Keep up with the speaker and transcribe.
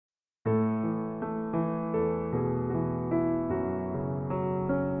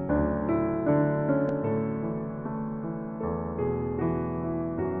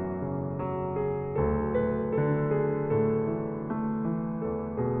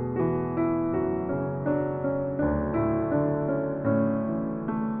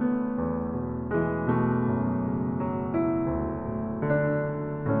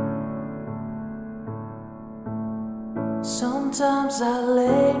Sometimes I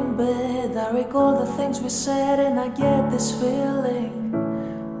lay in bed, I recall the things we said and I get this feeling.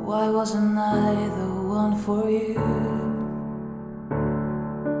 Why wasn't I the one for you?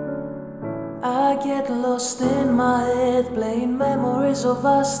 I get lost in my head, playing memories of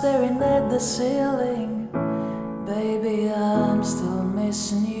us staring at the ceiling. Baby, I'm still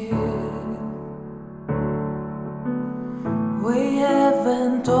missing you. We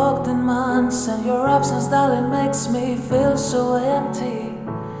haven't talked in months, and your absence, darling, makes me feel so empty.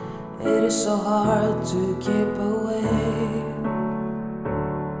 It is so hard to keep away.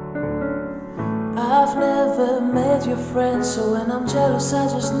 I've never met your friends, so when I'm jealous I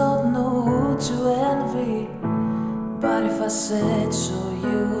just don't know who to envy. But if I said so,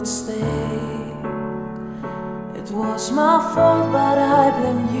 you would stay. It was my fault, but I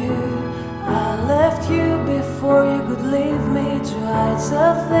blame you. I left you before you could leave me to hide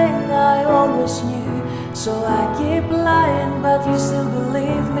the thing I always knew. So I keep lying, but you still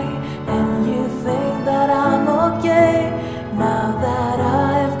believe me, and you think that I'm okay now that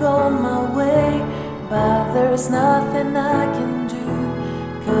I've gone my way. But there's nothing I can do,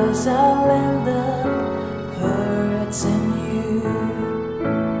 'cause I'll end up hurting you.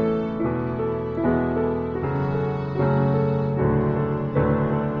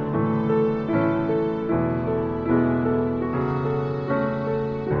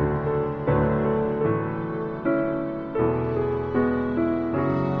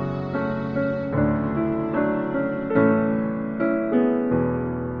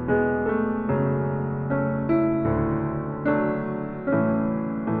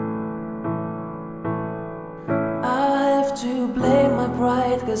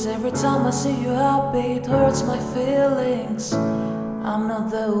 Cause every time I see you happy, it hurts my feelings. I'm not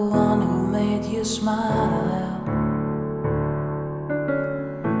the one who made you smile.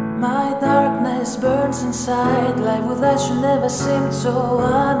 My darkness burns inside. Life without you never seemed so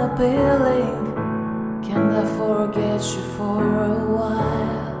unappealing. Can't I forget you for a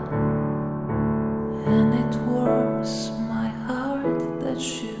while? And it warms my heart that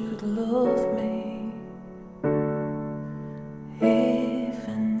you could love me.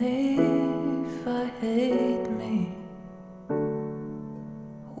 Hate me.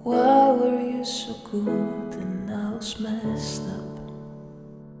 Why were you so good and now it's messed up?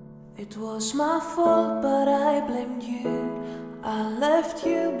 It was my fault, but I blamed you. I left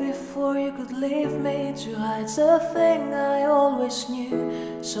you before you could leave me to hide the thing I always knew.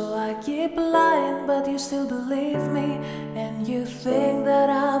 So I keep lying, but you still believe me, and you think that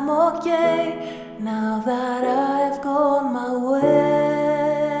I'm okay now that I've gone my way.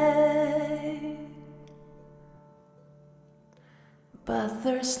 But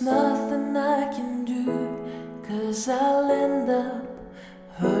there's nothing I can do, 'cause I'll end up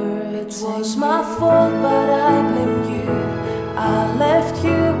hurting. It was my fault, but I blame you. I left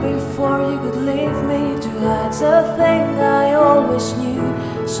you before you could leave me to hide the thing I always knew.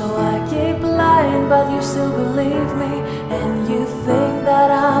 So I keep lying, but you still believe me, and you think that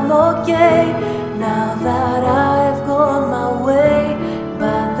I'm okay now that I've gone my way.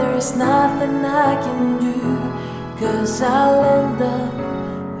 But there's nothing I can do, 'cause I'll end up